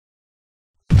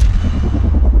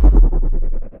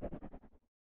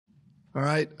All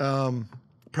right.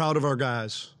 Proud of our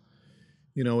guys.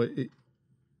 You know,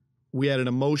 we had an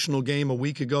emotional game a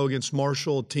week ago against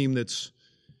Marshall, a team that's,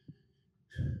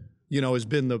 has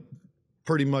been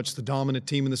pretty much the dominant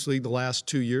team in this league the last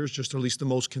 2 years, just at least the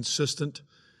most consistent.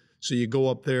 So you go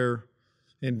up there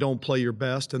and don't play your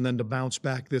best, and then to bounce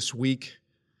back this week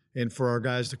and for our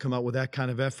guys to come out with that kind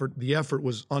of effort, the effort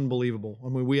was unbelievable. I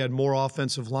mean, we had more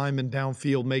offensive linemen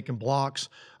downfield making blocks.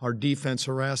 Our defense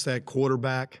harassed that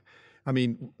quarterback. I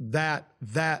mean, that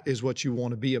is what you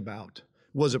want to be about.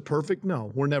 Was it perfect?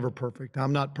 No, we're never perfect.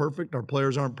 I'm not perfect. Our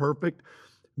players aren't perfect.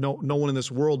 No one in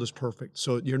this world is perfect.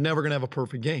 So you're never going to have a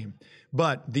perfect game.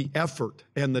 But the effort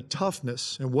and the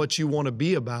toughness and what you want to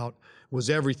be about was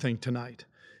everything tonight.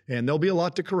 And there'll be a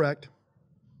lot to correct.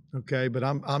 Okay, but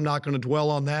I'm not going to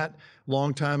dwell on that.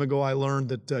 Long time ago, I learned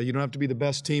that you don't have to be the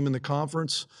best team in the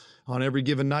conference on every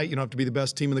given night. You don't have to be the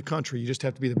best team in the country. You just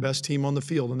have to be the best team on the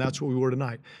field, and that's what we were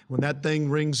tonight. When that thing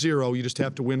rings 0, you just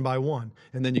have to win by 1,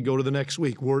 and then you go to the next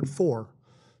week. We're at 4.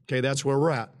 Okay, that's where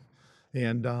we're at.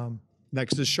 And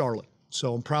next is Charlotte.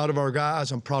 So I'm proud of our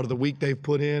guys. I'm proud of the week they've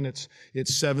put in. It's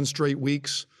 7 straight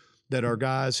weeks that our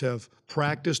guys have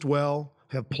practiced well,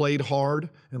 have played hard,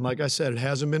 and like I said, it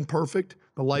hasn't been perfect.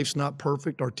 But life's not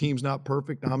perfect. Our team's not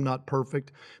perfect. I'm not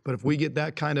perfect. But if we get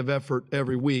that kind of effort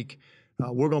every week,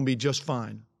 we're going to be just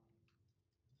fine.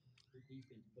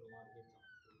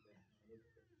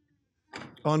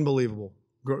 Unbelievable.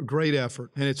 Great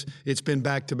effort. And it's been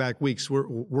back-to-back weeks.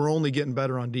 We're only getting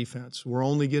better on defense. We're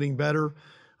only getting better.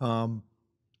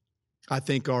 I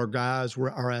think our guys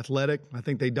are athletic. I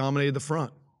think they dominated the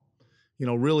front. You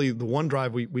know, really, the one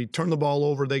drive, we turned the ball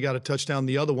over, they got a touchdown.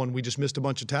 The other one, we just missed a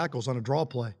bunch of tackles on a draw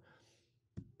play.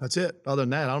 That's it. Other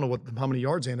than that, I don't know how many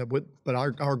yards they end up with. But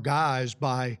our guys,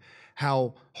 by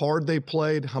how hard they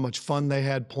played, how much fun they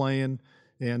had playing,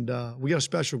 and we got a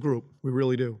special group. We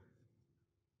really do.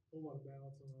 A whole lot of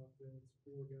balance on offense,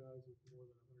 4 guys with more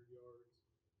than 100 yards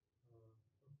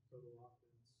of total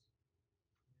offense.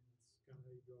 And that's kind of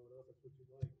how you draw it up. That's what you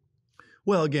like.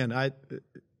 Well, again,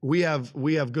 we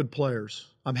have good players.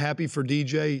 I'm happy for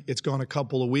DJ. It's gone a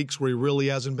couple of weeks where he really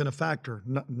hasn't been a factor.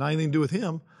 Not anything to do with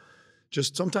him.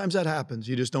 Just sometimes that happens.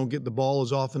 You just don't get the ball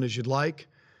as often as you'd like.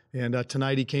 And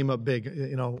tonight he came up big.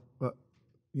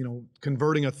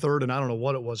 Converting a third, and I don't know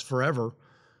what it was, forever.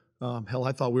 Hell,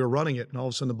 I thought we were running it, and all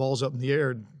of a sudden the ball's up in the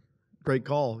air. Great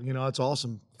call. That's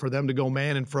awesome for them to go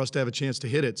man and for us to have a chance to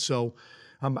hit it. So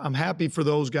I'm happy for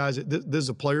those guys. This is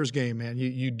a player's game, man.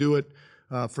 You do it.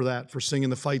 For singing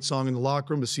the fight song in the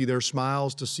locker room, to see their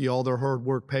smiles, to see all their hard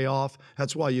work pay off.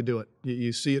 That's why you do it.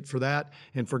 You see it for that,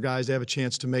 and for guys to have a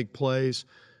chance to make plays,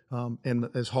 and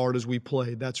as hard as we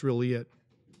played, that's really it.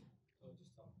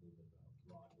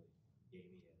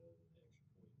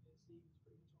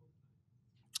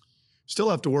 Still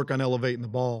have to work on elevating the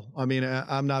ball. I mean,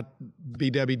 I'm not be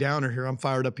Debbie Downer here. I'm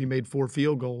fired up he made 4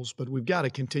 field goals, but we've got to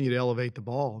continue to elevate the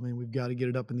ball. I mean, we've got to get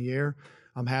it up in the air.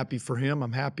 I'm happy for him.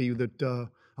 I'm happy that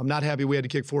I'm not happy we had to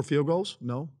kick 4 field goals.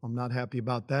 No, I'm not happy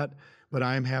about that. But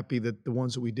I am happy that the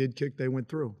ones that we did kick, they went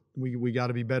through. We got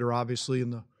to be better, obviously,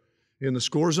 in the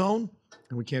score zone,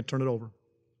 and we can't turn it over.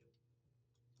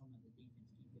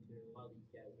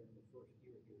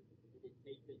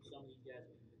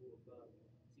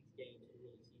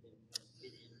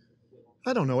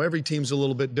 I don't know. Every team's a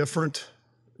little bit different.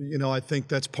 I think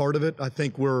that's part of it. I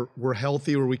think we're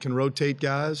healthy where we can rotate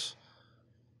guys.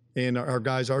 And our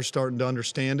guys are starting to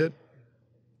understand it.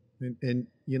 And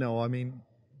I mean,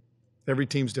 every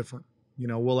team's different.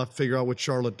 We'll have to figure out what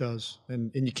Charlotte does.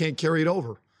 And you can't carry it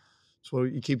over. So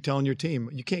you keep telling your team,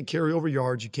 you can't carry over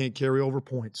yards. You can't carry over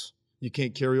points. You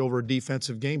can't carry over a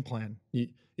defensive game plan.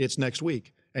 It's next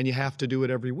week. And you have to do it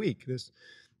every week.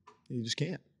 You just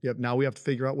can't. Yep. Now we have to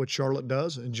figure out what Charlotte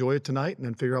does, enjoy it tonight, and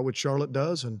then figure out what Charlotte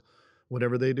does. And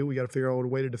whatever they do, we got to figure out a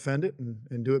way to defend it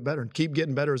and do it better and keep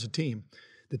getting better as a team.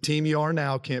 The team you are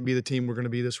now can't be the team we're going to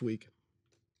be this week.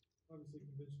 Obviously,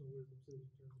 conventional wisdom says you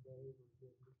turn the ball over and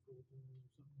get to 4 times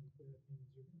or something like that means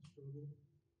you're going to struggle.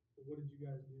 But what did you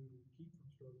guys do to keep from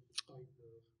struggling despite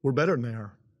those? We're better than they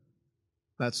are.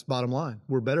 That's bottom line.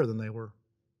 We're better than they were.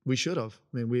 We should have.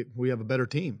 I mean, we have a better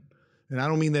team. And I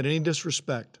don't mean that in any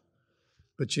disrespect.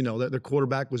 But, that their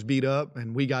quarterback was beat up,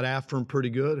 and we got after him pretty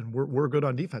good, and we're good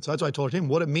on defense. That's why I told him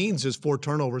what it means is 4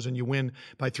 turnovers and you win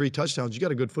by 3 touchdowns. You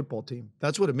got a good football team.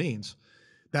 That's what it means.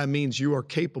 That means you are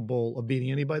capable of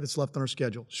beating anybody that's left on our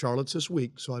schedule. Charlotte's this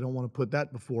week, so I don't want to put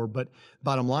that before. But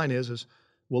bottom line is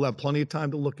we'll have plenty of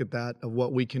time to look at that, of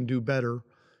what we can do better,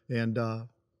 and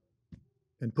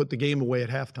put the game away at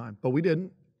halftime. But we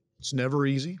didn't. It's never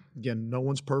easy. Again, no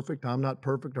one's perfect. I'm not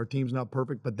perfect. Our team's not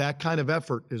perfect. But that kind of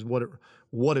effort is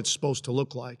what it's supposed to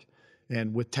look like.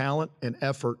 And with talent and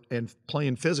effort and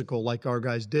playing physical like our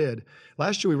guys did,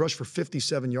 last year we rushed for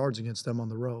 57 yards against them on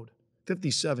the road.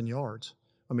 57 yards.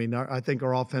 I mean, I think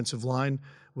our offensive line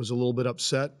was a little bit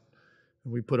upset.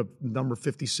 We put a number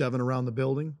 57 around the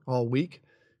building all week,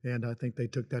 and I think they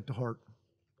took that to heart.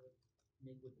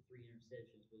 Nick with the 3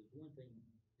 interceptions, but one thing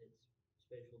that's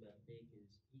special about Nick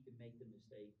is he can make the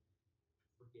mistake,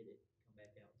 forget it, come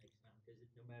back out next time, because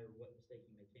no matter what mistake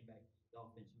he makes, came back, the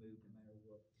offense moved no matter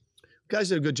what. Guys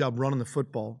did a good job running the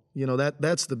football. You know,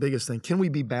 that's the biggest thing. Can we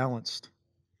be balanced?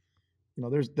 You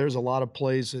know, there's a lot of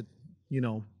plays that, you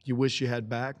know, you wish you had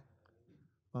back.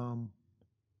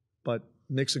 But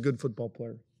Nick's a good football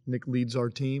player. Nick leads our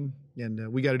team,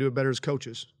 and we got to do it better as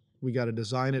coaches. We got to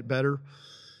design it better.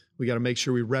 We got to make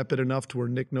sure we rep it enough to where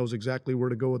Nick knows exactly where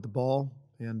to go with the ball.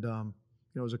 And, you know,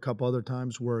 there's a couple other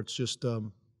times where it's just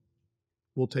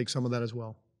we'll take some of that as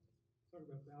well. Talk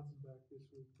about bouncing back this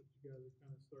week, but you guys are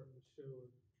kind of starting to show a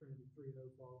trend of 3-0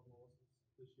 following losses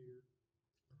this year.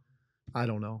 I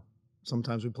don't know.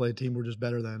 Sometimes we play a team we're just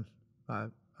better than. I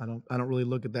don't really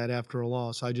look at that after a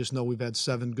loss. I just know we've had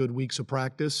 7 good weeks of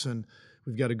practice and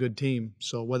we've got a good team.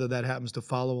 So whether that happens to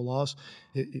follow a loss,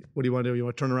 what do you want to do? You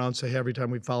want to turn around and say, hey, every time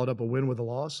we followed up a win with a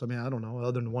loss? I mean, I don't know.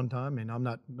 Other than one time, I mean, I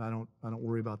don't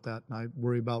worry about that. I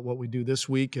worry about what we do this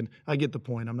week, and I get the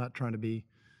point. I'm not trying to be.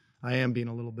 I am being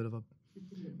a little bit of a.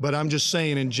 But I'm just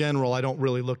saying, in general, I don't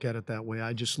really look at it that way.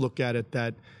 I just look at it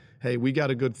that, hey, we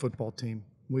got a good football team.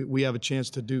 We have a chance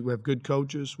to do. We have good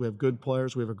coaches. We have good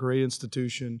players. We have a great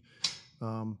institution.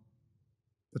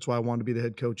 That's why I wanted to be the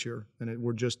head coach here, and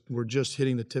we're just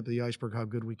hitting the tip of the iceberg how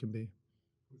good we can be.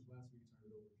 Last week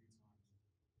turned it over 3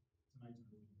 times. Tonight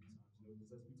turned it over 3 times. You know, does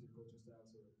that speak to the coaching staff?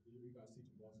 So you guys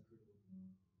teaching Boston critical?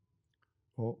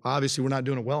 Well, obviously we're not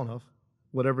doing it well enough.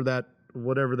 Whatever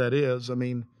that is, I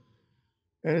mean,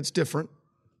 and it's different,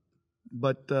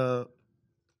 but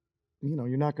you know,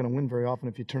 you're not going to win very often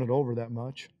if you turn it over that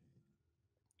much.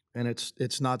 And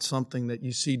it's not something that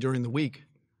you see during the week.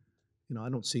 You know, I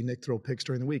don't see Nick throw picks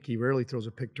during the week. He rarely throws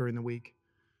a pick during the week,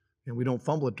 and we don't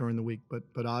fumble it during the week.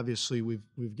 But obviously we've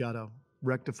got to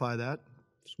rectify that.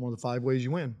 It's one of the 5 ways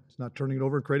you win. It's not turning it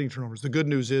over and creating turnovers. The good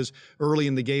news is early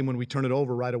in the game when we turn it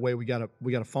over right away, we got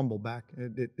a fumble back.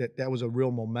 That was a real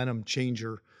momentum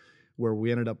changer, where we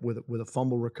ended up with a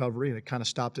fumble recovery, and it kind of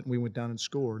stopped it, and we went down and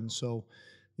scored. And so,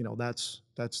 you know, that's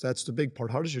the big part.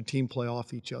 How does your team play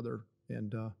off each other?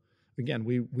 And again,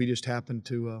 we just happened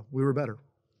to we were better.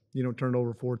 You know, turn it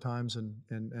over 4 times, and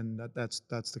that's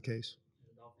the case.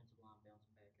 The offensive line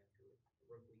bouncing back after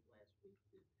a rough week last week.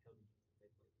 How did they play?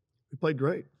 We played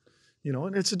great. You know,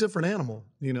 and it's a different animal.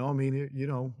 You know, I mean, you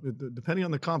know, depending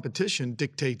on the competition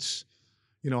dictates,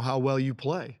 you know, how well you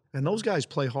play. And those guys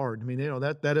play hard. I mean, you know,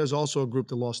 that is also a group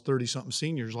that lost 30-something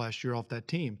seniors last year off that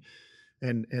team.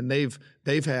 And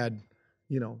they've had,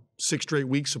 you know, 6 straight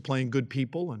weeks of playing good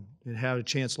people and had a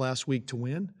chance last week to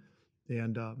win.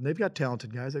 And they've got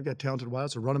talented guys. They've got talented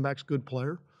wides. The running back's a good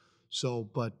player. So,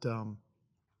 but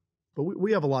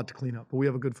we have a lot to clean up. But we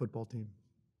have a good football team.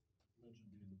 You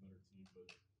mentioned being the better team, but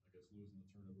I guess losing the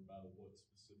turnover battle, what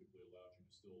specifically allowed you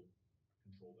to still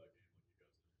control that game like you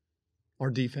guys did?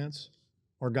 Our defense,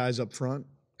 our guys up front,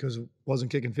 because it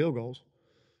wasn't kicking field goals.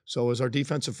 So it was our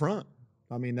defensive front.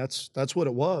 I mean, that's what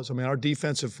it was. I mean, our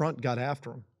defensive front got after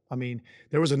them. I mean,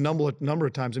 there was a number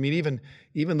of times. I mean,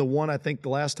 even the one, I think the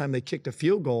last time they kicked a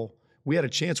field goal, we had a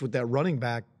chance with that running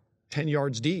back 10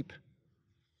 yards deep,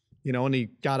 you know, and he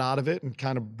got out of it and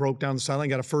kind of broke down the sideline,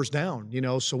 got a first down, you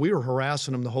know. So we were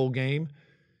harassing him the whole game.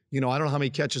 You know, I don't know how many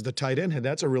catches the tight end had.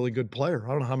 That's a really good player. I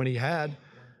don't know how many he had.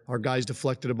 Our guys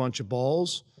deflected a bunch of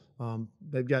balls.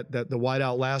 They've got the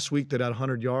wideout last week that had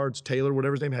 100 yards. Taylor,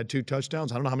 whatever his name, had 2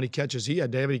 touchdowns. I don't know how many catches he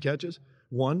had. Did they have any catches?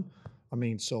 1. I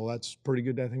mean, so that's pretty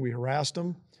good. I think we harassed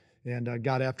them and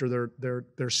got after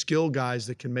their skill guys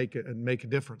that can make a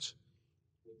difference.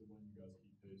 What the one you guys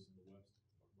keep pace in the West?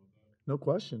 Talk about that. No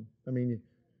question. I mean,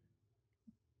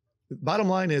 the bottom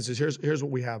line is here's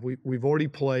what we have. We've already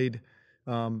played.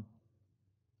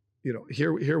 You know,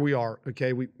 here we are.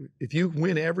 Okay, if you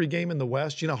win every game in the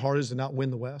West, you know how hard it is to not win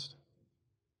the West.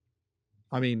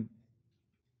 I mean,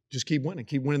 just keep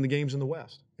winning the games in the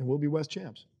West, and we'll be West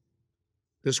champs.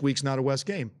 This week's not a West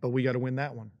game, but we got to win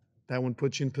that one. That one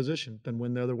puts you in position. Then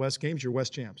win the other West games, you're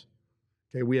West champs.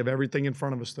 Okay, we have everything in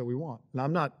front of us that we want. And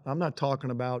I'm not talking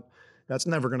about that's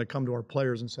never going to come to our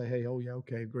players and say, hey, oh yeah,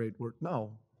 okay, great.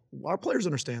 No, our players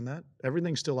understand that.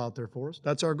 Everything's still out there for us.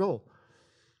 That's our goal.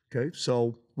 Okay,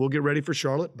 so we'll get ready for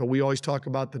Charlotte, but we always talk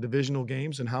about the divisional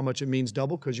games and how much it means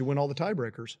double because you win all the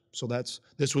tiebreakers. So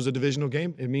this was a divisional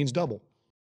game. It means double.